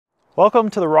Welcome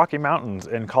to the Rocky Mountains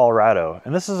in Colorado,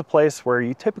 and this is a place where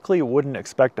you typically wouldn't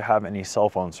expect to have any cell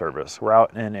phone service. We're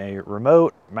out in a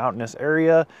remote, mountainous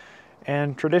area,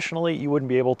 and traditionally you wouldn't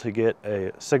be able to get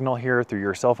a signal here through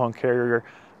your cell phone carrier.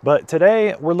 But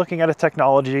today we're looking at a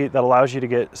technology that allows you to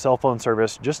get cell phone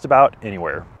service just about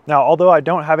anywhere. Now, although I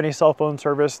don't have any cell phone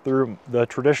service through the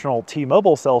traditional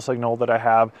T-Mobile cell signal that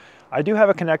I do have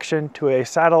a connection to a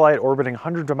satellite orbiting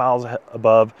hundreds of miles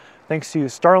above thanks to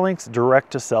Starlink's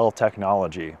direct-to-cell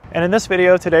technology. And in this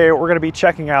video today, we're gonna be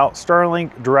checking out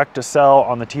Starlink direct-to-cell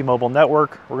on the T-Mobile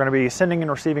network. We're gonna be sending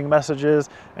and receiving messages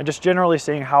and just generally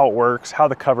seeing how it works, how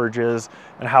the coverage is,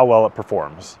 and how well it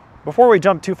performs. Before we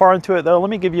jump too far into it though, let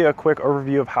me give you a quick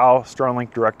overview of how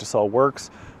Starlink direct-to-cell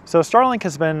works. So Starlink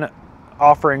has been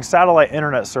offering satellite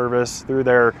internet service through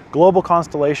their global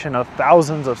constellation of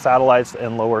thousands of satellites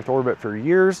in low Earth orbit for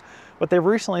years, but they've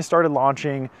recently started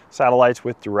launching satellites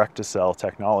with direct-to-cell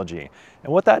technology.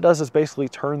 And what that does is basically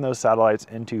turn those satellites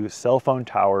into cell phone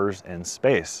towers in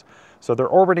space. So they're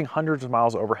orbiting hundreds of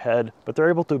miles overhead, but they're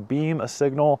able to beam a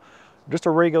signal, just a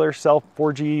regular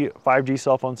 4G, 5G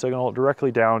cell phone signal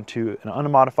directly down to an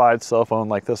unmodified cell phone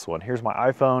like this one. Here's my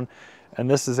iPhone, and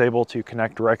this is able to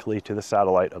connect directly to the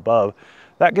satellite above.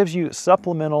 That gives you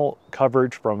supplemental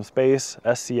coverage from space.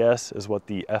 SCS is what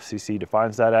the FCC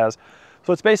defines that as.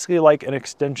 So it's basically like an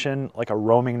extension, like a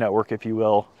roaming network, if you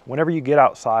will. Whenever you get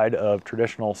outside of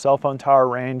traditional cell phone tower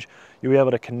range, you'll be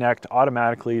able to connect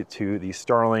automatically to the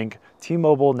Starlink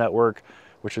T-Mobile network,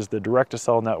 which is the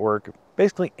direct-to-cell network,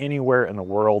 basically anywhere in the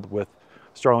world with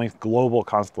Starlink's global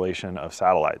constellation of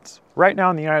satellites. Right now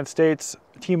in the United States,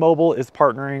 T-Mobile is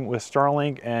partnering with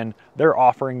Starlink and they're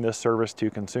offering this service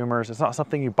to consumers. It's not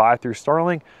something you buy through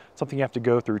Starlink, it's something you have to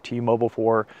go through T-Mobile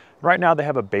for. Right now they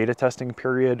have a beta testing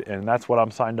period and that's what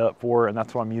I'm signed up for and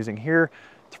that's what I'm using here.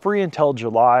 It's free until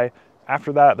July.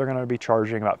 After that, they're gonna be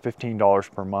charging about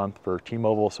 $15 per month for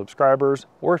T-Mobile subscribers.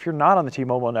 Or if you're not on the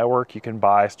T-Mobile network, you can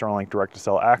buy Starlink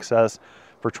direct-to-cell access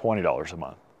for $20 a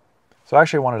month. So I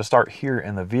actually wanted to start here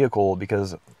in the vehicle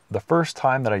because the first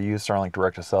time that I used Starlink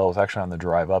direct-to-cell was actually on the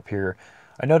drive up here.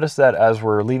 I noticed that as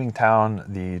we're leaving town,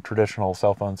 the traditional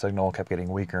cell phone signal kept getting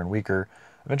weaker and weaker.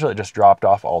 Eventually it just dropped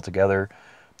off altogether.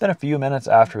 Then a few minutes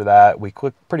after that, we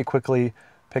pretty quickly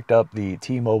picked up the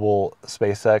T-Mobile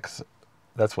SpaceX.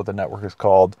 That's what the network is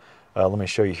called. Let me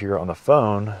show you here on the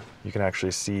phone. You can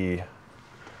actually see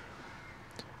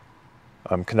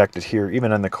I'm connected here,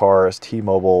 even in the car, as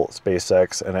T-Mobile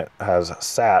SpaceX, and it has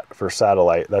SAT for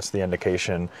satellite. That's the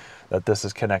indication that this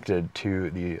is connected to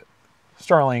the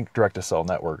Starlink direct-to-cell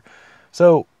network.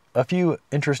 So a few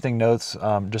interesting notes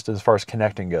just as far as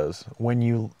connecting goes. When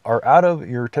you are out of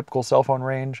your typical cell phone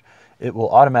range, it will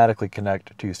automatically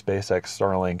connect to SpaceX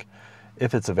Starlink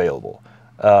if it's available.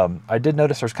 I did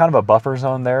notice there's kind of a buffer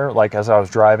zone there. Like as I was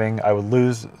driving, I would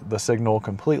lose the signal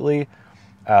completely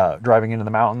driving into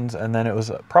the mountains, and then it was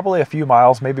probably a few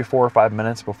miles, maybe 4 or 5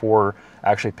 minutes before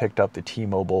I actually picked up the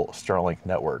T-Mobile Starlink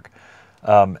network.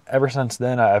 Ever since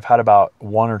then, I've had about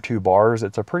 1 or 2 bars.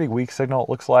 It's a pretty weak signal, it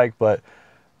looks like, but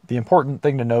the important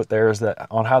thing to note there is that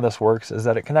on how this works is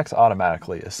that it connects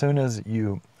automatically. As soon as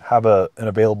you have an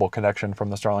available connection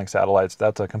from the Starlink satellites,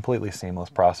 that's a completely seamless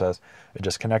process. It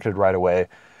just connected right away,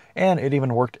 and it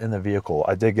even worked in the vehicle.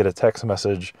 I did get a text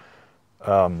message,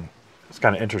 it's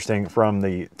kind of interesting, from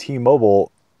the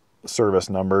T-Mobile service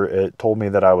number. It told me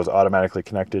that I was automatically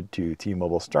connected to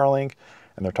T-Mobile Starlink,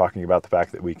 and they're talking about the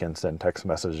fact that we can send text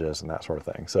messages and that sort of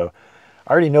thing. So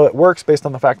I already know it works based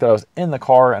on the fact that I was in the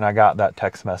car and I got that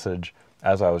text message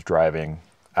as I was driving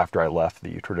after I left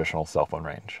the traditional cell phone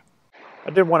range. I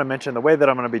did want to mention the way that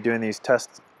I'm going to be doing these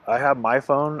tests. I have my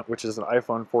phone, which is an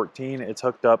iPhone 14. It's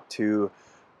hooked up to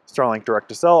Starlink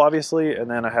direct-to-cell, obviously,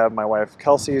 and then I have my wife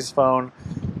Kelsey's phone.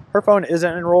 Her phone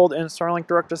isn't enrolled in Starlink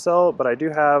direct-to-cell, but I do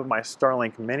have my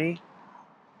Starlink Mini,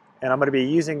 and I'm going to be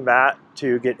using that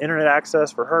to get internet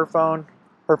access for her phone.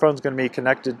 Her phone's going to be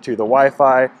connected to the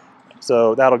Wi-Fi,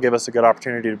 so that'll give us a good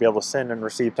opportunity to be able to send and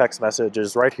receive text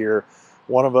messages right here.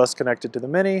 One of us connected to the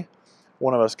Mini,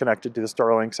 one of us connected to the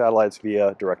Starlink satellites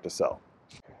via direct-to-cell.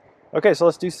 Okay, so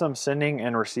let's do some sending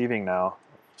and receiving now.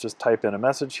 Just type in a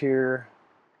message here.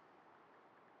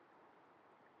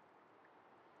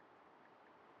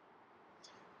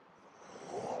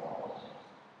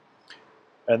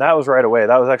 And that was right away.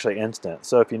 That was actually instant.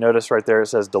 So if you notice right there, it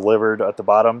says delivered at the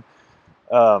bottom.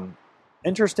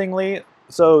 Interestingly,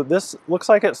 so this looks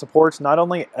like it supports not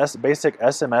only basic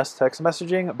SMS text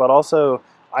messaging, but also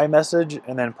iMessage,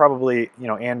 and then probably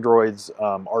Android's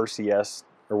RCS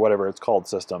or whatever it's called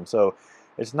system. So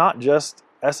it's not just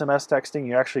SMS texting.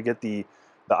 You actually get the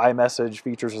iMessage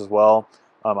features as well.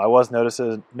 I was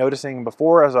noticing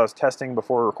before, as I was testing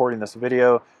before recording this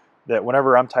video, that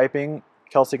whenever I'm typing,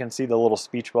 Kelsey can see the little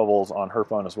speech bubbles on her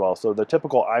phone as well. So the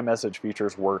typical iMessage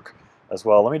features work as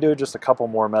well. Let me do just a couple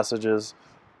more messages.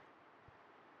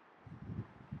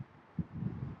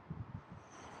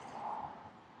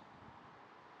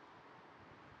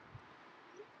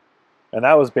 And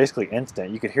that was basically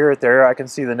instant. You could hear it there. I can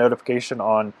see the notification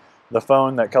on the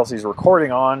phone that Kelsey's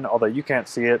recording on, although you can't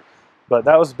see it. But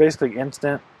that was basically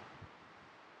instant.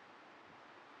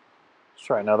 Let's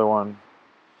try another one.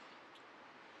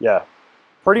 Yeah,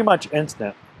 pretty much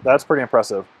instant. That's pretty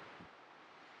impressive.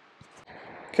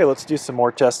 Okay, let's do some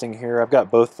more testing here. I've got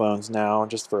both phones now,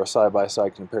 just for a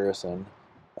side-by-side comparison.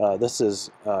 This is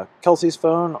Kelsey's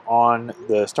phone on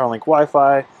the Starlink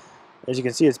Wi-Fi. As you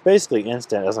can see, it's basically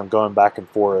instant as I'm going back and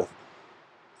forth.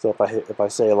 So if I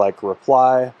say like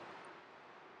reply,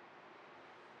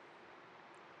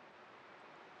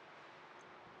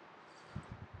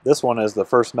 this one is the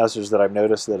first message that I've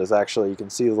noticed that is actually, you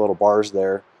can see the little bars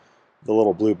there, the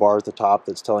little blue bar at the top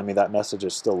that's telling me that message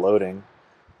is still loading.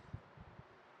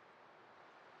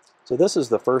 So this is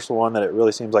the first one that it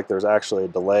really seems like there's actually a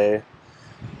delay.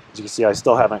 As you can see, I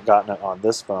still haven't gotten it on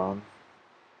this phone.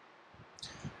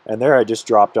 And there I just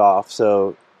dropped off.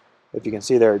 So if you can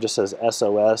see there, it just says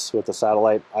SOS with the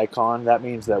satellite icon. That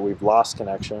means that we've lost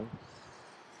connection.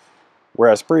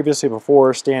 Whereas previously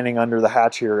before, standing under the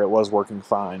hatch here, it was working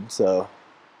fine. So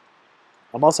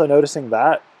I'm also noticing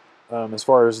that as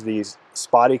far as the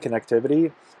spotty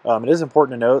connectivity, it is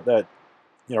important to note that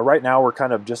right now we're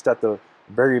kind of just at the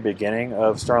very beginning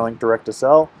of Starlink Direct to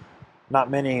Cell. Not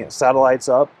many satellites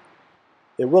up.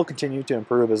 It will continue to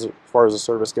improve as far as the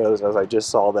service goes, as I just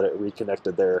saw that it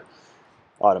reconnected there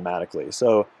automatically.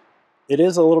 So it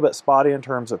is a little bit spotty in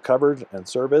terms of coverage and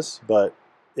service, but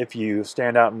if you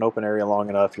stand out in an open area long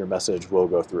enough, your message will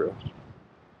go through.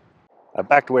 I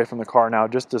backed away from the car now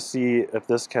just to see if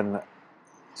this can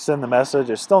send the message.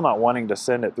 It's still not wanting to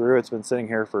send it through. It's been sitting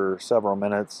here for several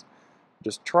minutes,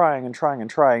 just trying and trying and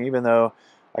trying, even though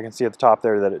I can see at the top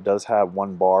there that it does have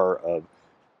one bar of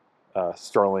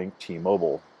Starlink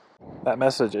T-Mobile. That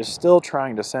message is still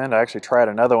trying to send. I actually tried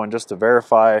another one just to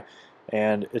verify,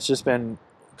 and it's just been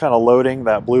kind of loading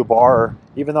that blue bar.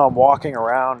 Even though I'm walking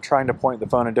around trying to point the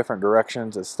phone in different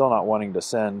directions, it's still not wanting to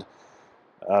send.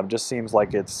 Just seems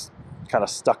like it's kind of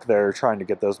stuck there trying to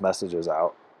get those messages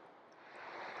out.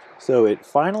 So it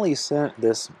finally sent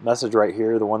this message right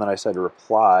here, the one that I said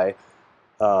reply.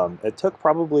 It took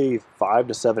probably 5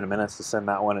 to 7 minutes to send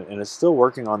that one, and it's still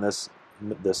working on this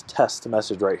test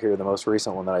message right here, the most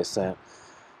recent one that I sent.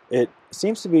 It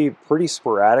seems to be pretty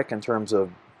sporadic in terms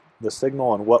of the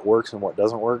signal and what works and what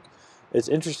doesn't work. It's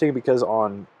interesting because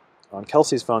on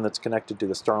Kelsey's phone that's connected to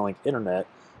the Starlink internet,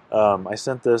 I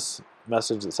sent this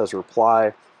message that says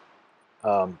reply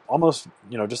almost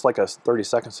just like 30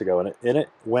 seconds ago, and it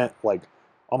went like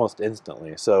almost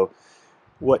instantly. So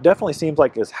what definitely seems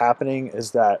like is happening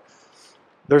is that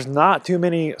there's not too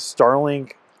many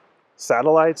Starlink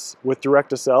satellites with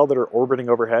direct-to-cell that are orbiting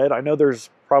overhead. I know there's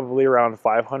probably around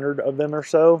 500 of them or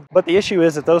so, but the issue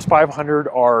is that those 500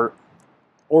 are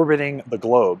orbiting the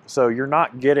globe, so you're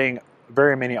not getting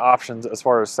very many options as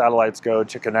far as satellites go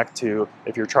to connect to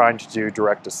if you're trying to do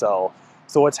direct-to-cell.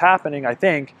 So what's happening, I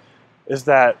think, is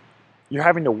that you're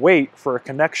having to wait for a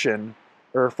connection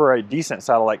or for a decent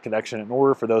satellite connection in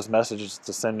order for those messages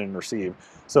to send and receive.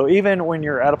 So even when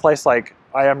you're at a place like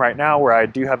I am right now, where I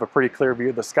do have a pretty clear view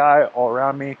of the sky all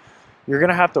around me, you're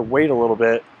gonna have to wait a little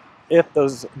bit if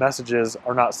those messages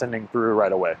are not sending through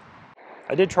right away.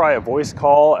 I did try a voice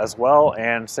call as well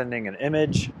and sending an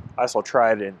image. I also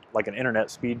tried in like an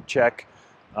internet speed check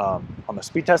on the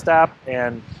speed test app,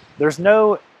 and there's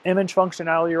no image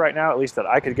functionality right now, at least that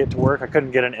I could get to work. I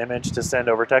couldn't get an image to send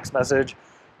over text message.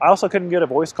 I also couldn't get a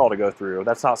voice call to go through.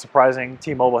 That's not surprising.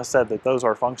 T-Mobile has said that those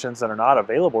are functions that are not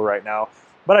available right now,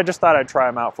 but I just thought I'd try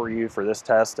them out for you for this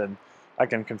test, and I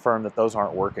can confirm that those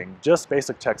aren't working. Just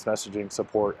basic text messaging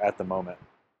support at the moment.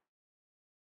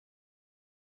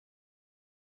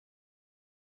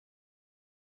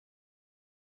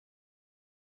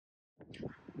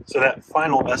 So that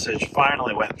final message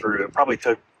finally went through. It probably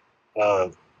took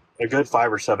a good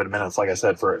 5 or 7 minutes, like I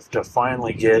said, for it to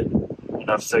finally get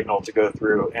enough signal to go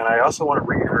through. And I also want to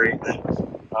reiterate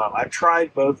that I've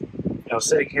tried both,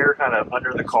 sitting here kind of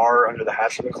under the car, under the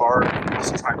hatch of the car, and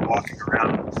also tried walking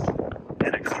around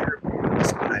in a clear view of the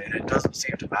sky, and it doesn't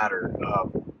seem to matter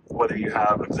whether you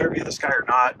have a clear view of the sky or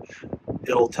not.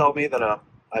 It'll tell me that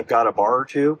I've got a bar or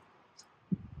two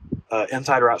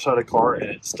inside or outside of the car, and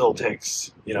it still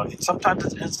takes, you know, sometimes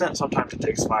it's instant, sometimes it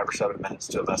takes 5 or 7 minutes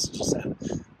to a message to send.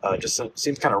 Just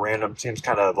seems kind of random, seems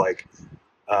kind of like,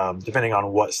 depending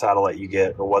on what satellite you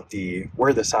get or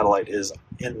where the satellite is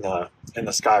in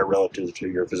the sky relative to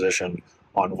your position,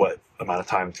 on what amount of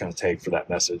time it's going to take for that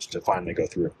message to finally go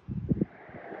through.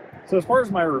 So as far as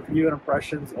my review and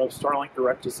impressions of Starlink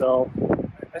Direct to Cell,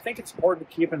 I think it's important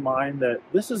to keep in mind that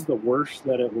this is the worst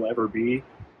that it will ever be.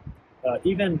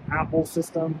 Even Apple's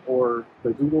system or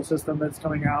the Google system that's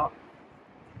coming out,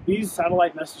 these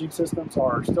satellite messaging systems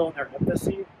are still in their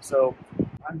infancy, so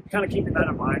I'm kind of keeping that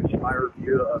in mind in my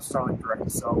review of Starlink Direct to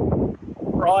Cell.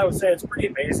 Overall, I would say it's pretty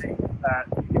amazing that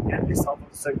you can get a cell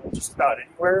phone signal just about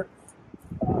anywhere.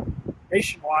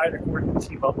 Nationwide, according to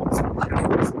T-Mobile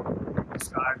Starlink in the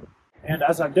sky. And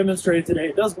as I've demonstrated today,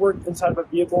 it does work inside of a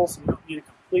vehicle, so you don't need a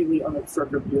completely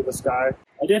unobstructed view of the sky.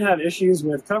 I did have issues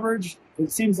with coverage.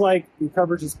 It seems like the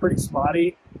coverage is pretty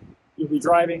spotty. You'll be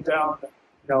driving down,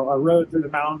 a road through the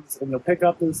mountains, and you'll pick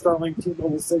up the Starlink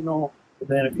T-Mobile signal, and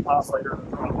then a few miles later, it'll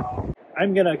drop out.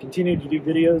 I'm going to continue to do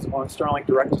videos on Starlink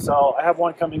Direct to Cell. I have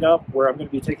one coming up where I'm going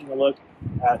to be taking a look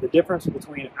at the difference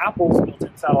between Apple's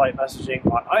built-in satellite messaging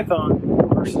on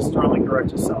iPhone versus Starlink Direct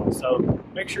to Cell. So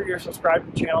make sure you're subscribed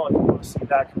to the channel if you want to see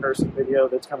that comparison video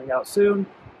that's coming out soon.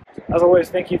 As always,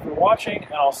 thank you for watching,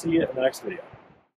 and I'll see you in the next video.